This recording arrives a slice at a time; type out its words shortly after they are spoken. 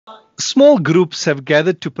Small groups have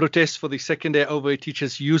gathered to protest for the second day over a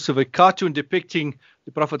teacher's use of a cartoon depicting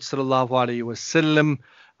the Prophet Sallallahu Alaihi Wasallam.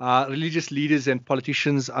 Religious leaders and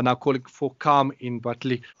politicians are now calling for calm in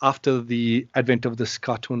Batley after the advent of this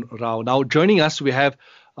cartoon row. Now, joining us, we have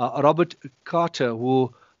Robert Carter,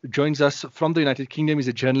 who joins us from the United Kingdom. He's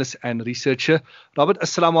a journalist and researcher. Robert,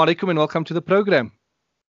 assalamu alaikum and welcome to the program.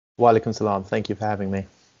 Wa alaikum salam. Thank you for having me.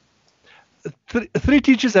 Three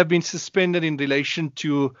teachers have been suspended in relation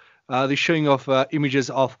to the showing of images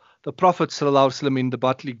of the Prophet Sallallahu Alaihi Wasallam in the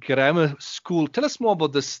Batley Grammar School. Tell us more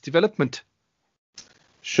about this development.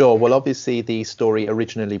 Sure. Well, obviously, the story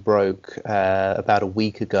originally broke about a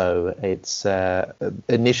week ago. It's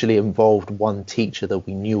initially involved one teacher that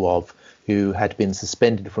we knew of who had been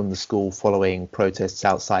suspended from the school following protests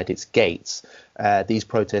outside its gates. These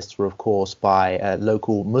protests were, of course, by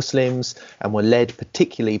local Muslims and were led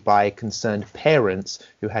particularly by concerned parents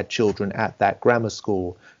who had children at that grammar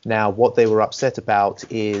school. Now, what they were upset about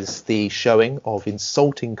is the showing of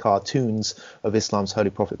insulting cartoons of Islam's Holy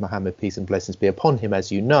Prophet Muhammad, peace and blessings be upon him.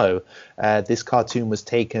 As you know, this cartoon was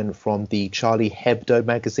taken from the Charlie Hebdo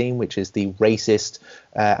magazine, which is the racist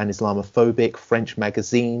and Islamophobic French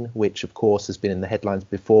magazine, which, of course, has been in the headlines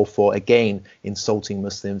before for, again, insulting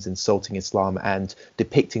Muslims, insulting Islam, and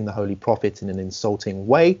depicting the Holy Prophet in an insulting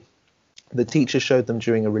way. The teacher showed them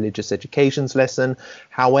during a religious educations lesson.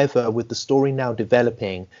 However, with the story now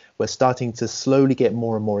developing, we're starting to slowly get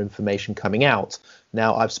more and more information coming out.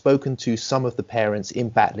 Now, I've spoken to some of the parents in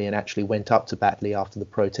Batley and actually went up to Batley after the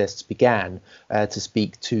protests began to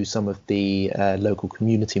speak to some of the local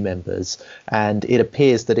community members. And it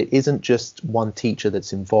appears that it isn't just one teacher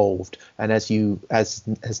that's involved. And as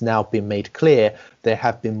has now been made clear, there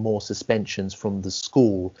have been more suspensions from the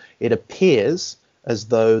school. It appears as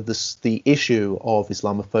though the issue of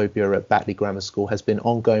Islamophobia at Batley Grammar School has been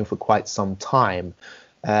ongoing for quite some time.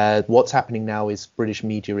 What's happening now is British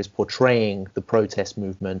media is portraying the protest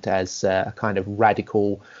movement as a kind of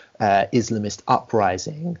radical Islamist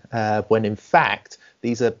uprising, when in fact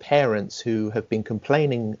these are parents who have been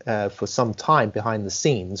complaining for some time behind the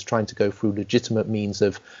scenes, trying to go through legitimate means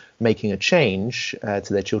of making a change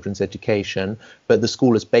to their children's education, but the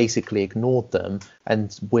school has basically ignored them.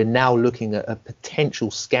 And we're now looking at a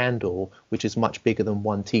potential scandal which is much bigger than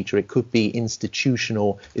one teacher. It could be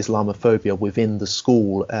institutional Islamophobia within the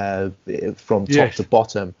school from top to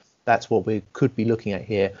bottom. That's what we could be looking at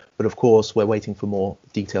here. But of course, we're waiting for more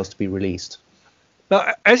details to be released.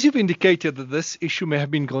 Now, as you've indicated, that this issue may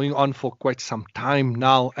have been going on for quite some time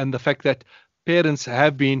now, and the fact that parents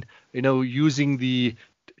have been, using the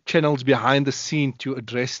channels behind the scene to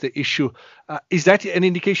address the issue, is that an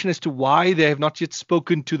indication as to why they have not yet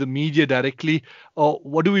spoken to the media directly? Or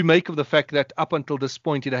what do we make of the fact that up until this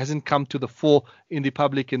point, it hasn't come to the fore in the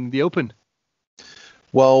public, in the open?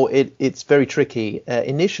 Well, it's very tricky.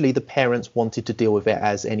 Initially, the parents wanted to deal with it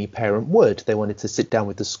as any parent would. They wanted to sit down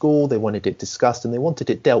with the school, they wanted it discussed, and they wanted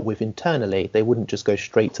it dealt with internally. They wouldn't just go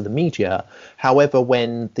straight to the media. However,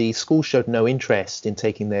 when the school showed no interest in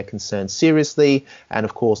taking their concerns seriously, and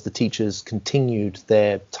of course the teachers continued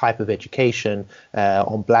their type of education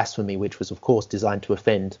on blasphemy, which was of course designed to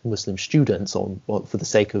offend Muslim students for the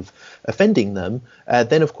sake of offending them,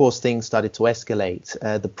 then of course things started to escalate.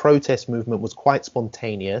 The protest movement was quite spontaneous.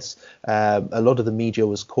 A lot of the media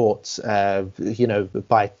was caught,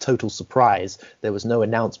 by total surprise. There was no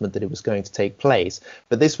announcement that it was going to take place.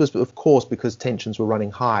 But this was, of course, because tensions were running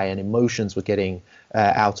high and emotions were getting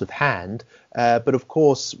out of hand. But of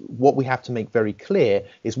course, what we have to make very clear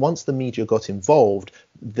is once the media got involved,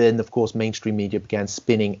 then of course mainstream media began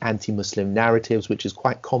spinning anti-Muslim narratives, which is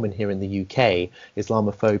quite common here in the UK.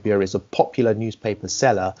 Islamophobia is a popular newspaper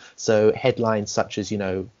seller, so headlines such as,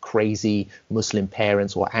 crazy Muslim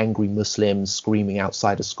parents or angry Muslims screaming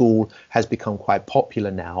outside a school has become quite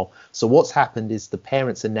popular now. So what's happened is the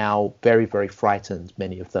parents are now very, very frightened,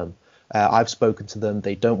 many of them. I've spoken to them.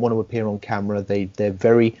 They don't want to appear on camera. They're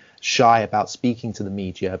very shy about speaking to the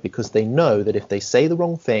media because they know that if they say the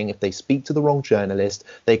wrong thing, if they speak to the wrong journalist,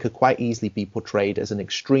 they could quite easily be portrayed as an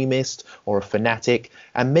extremist or a fanatic.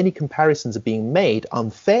 And many comparisons are being made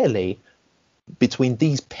unfairly between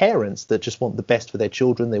these parents that just want the best for their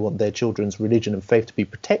children. They want their children's religion and faith to be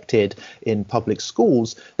protected in public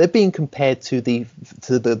schools. They're being compared to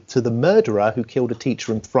the murderer who killed a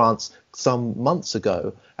teacher in France some months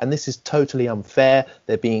ago. And this is totally unfair.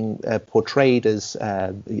 They're being portrayed as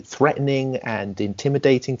threatening and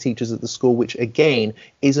intimidating teachers at the school, which again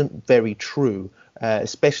isn't very true,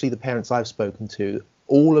 especially the parents I've spoken to.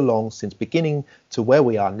 all along, since beginning to where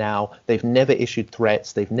we are now, they've never issued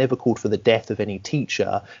threats. They've never called for the death of any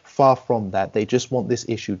teacher. Far from that. They just want this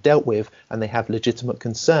issue dealt with, and they have legitimate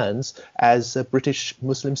concerns as British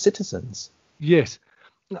Muslim citizens. Yes.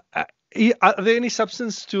 Uh, Are there any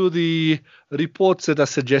substance to the reports that are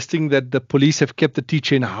suggesting that the police have kept the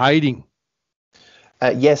teacher in hiding?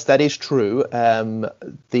 Yes, that is true.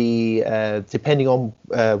 Depending on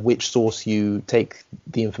which source you take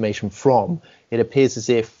the information from, it appears as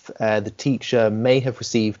if the teacher may have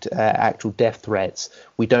received actual death threats.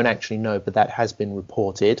 We don't actually know, but that has been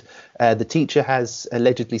reported. The teacher has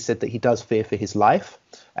allegedly said that he does fear for his life.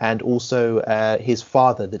 And also his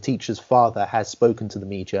father, the teacher's father, has spoken to the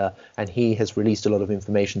media, and he has released a lot of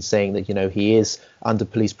information saying that, he is under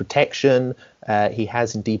police protection. He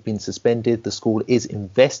has indeed been suspended. The school is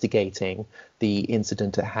investigating the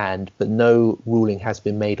incident at hand, but no ruling has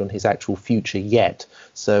been made on his actual future yet.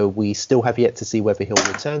 So we still have yet to see whether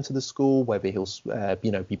he'll return to the school, whether he'll,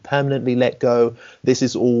 be permanently let go. This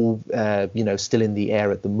is all, still in the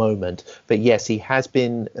air at the moment. But yes, he has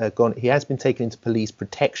been He has been taken into police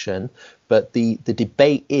protection. But the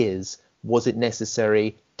debate is, was it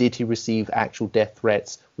necessary? Did he receive actual death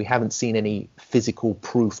threats? We haven't seen any physical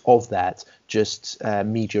proof of that, just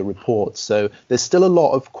media reports. So there's still a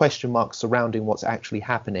lot of question marks surrounding what's actually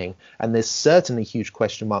happening. And there's certainly huge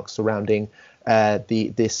question marks surrounding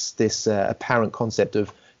this apparent concept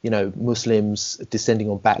of, Muslims descending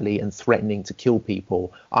on Batley and threatening to kill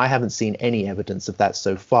people. I haven't seen any evidence of that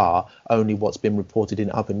so far, only what's been reported in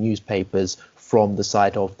other newspapers from the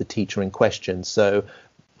side of the teacher in question. So,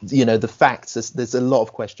 the facts, there's a lot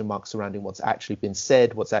of question marks surrounding what's actually been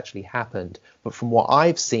said, what's actually happened. But from what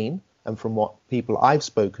I've seen and from what people I've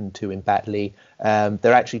spoken to in Batley,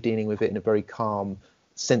 they're actually dealing with it in a very calm,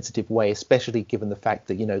 sensitive way, especially given the fact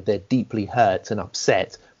that, they're deeply hurt and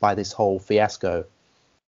upset by this whole fiasco.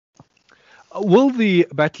 Will the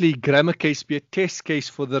Batley Grammar case be a test case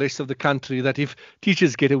for the rest of the country, that if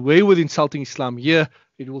teachers get away with insulting Islam here,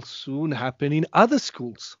 it will soon happen in other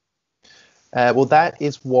schools? Well, that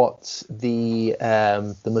is what the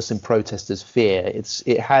Muslim protesters fear.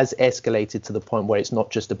 It has escalated to the point where it's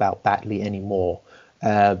not just about Batley anymore.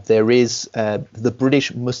 There is the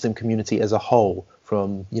British Muslim community as a whole,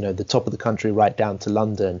 from the top of the country right down to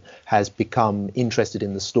London, has become interested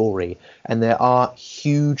in the story, and there are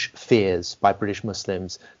huge fears by British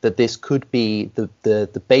Muslims that this could be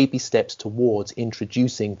the baby steps towards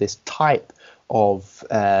introducing this type of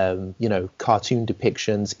cartoon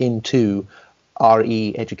depictions into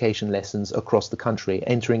RE education lessons across the country,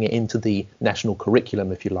 entering it into the national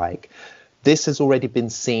curriculum, if you like. This has already been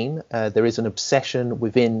seen. There is an obsession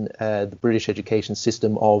within the British education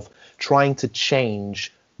system of trying to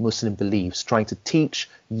change Muslim beliefs, trying to teach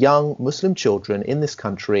young Muslim children in this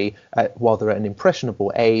country, while they're at an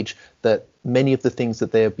impressionable age, that many of the things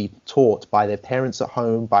that they'll be taught by their parents at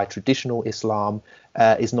home, by traditional Islam,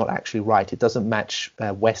 is not actually right. It doesn't match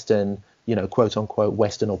Western, quote unquote,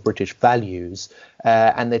 Western or British values.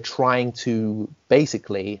 And they're trying to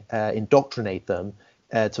basically indoctrinate them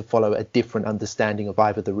to follow a different understanding of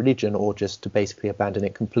either the religion or just to basically abandon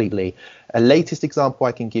it completely. A latest example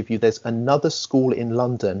I can give you, there's another school in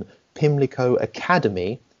London, Pimlico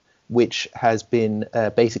Academy, which has been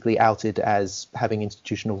basically outed as having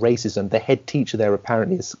institutional racism. The head teacher there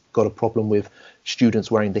apparently has got a problem with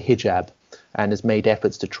students wearing the hijab, and has made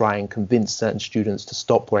efforts to try and convince certain students to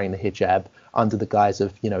stop wearing the hijab under the guise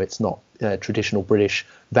of, it's not traditional British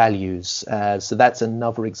values. So that's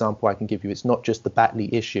another example I can give you. It's not just the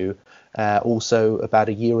Batley issue. Also, about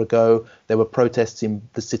a year ago, there were protests in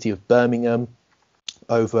the city of Birmingham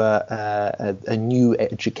over a new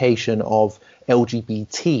education of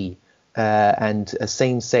LGBT and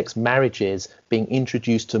same-sex marriages being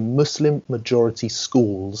introduced to Muslim majority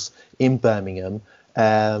schools in Birmingham,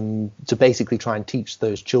 to basically try and teach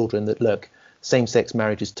those children that, look, same-sex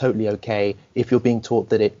marriage is totally okay. If you're being taught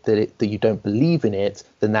that you don't believe in it,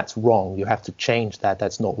 then that's wrong. You have to change that.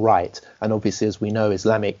 That's not right. And obviously, as we know,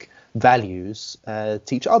 Islamic values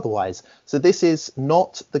teach otherwise. So this is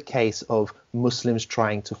not the case of Muslims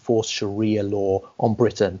trying to force Sharia law on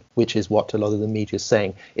Britain, which is what a lot of the media is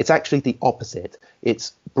saying. It's actually the opposite.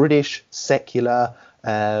 It's British, secular,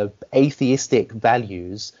 atheistic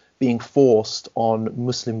values being forced on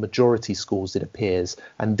Muslim majority schools, it appears.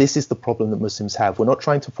 And this is the problem that Muslims have. We're not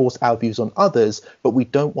trying to force our views on others, but we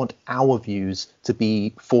don't want our views to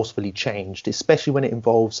be forcefully changed, especially when it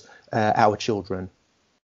involves our children.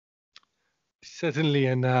 Certainly,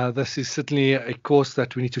 and this is certainly a course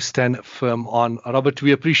that we need to stand firm on. Robert,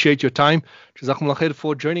 we appreciate your time. Jazakumullah khair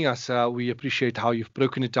for joining us. We appreciate how you've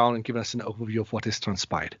broken it down and given us an overview of what has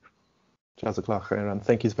transpired. Jazakallah khairan.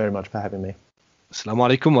 Thank you very much for having me. Assalamu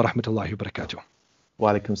alaikum wa rahmatullahi wa barakatuh.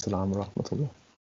 Wa alaikum salam wa rahmatullah.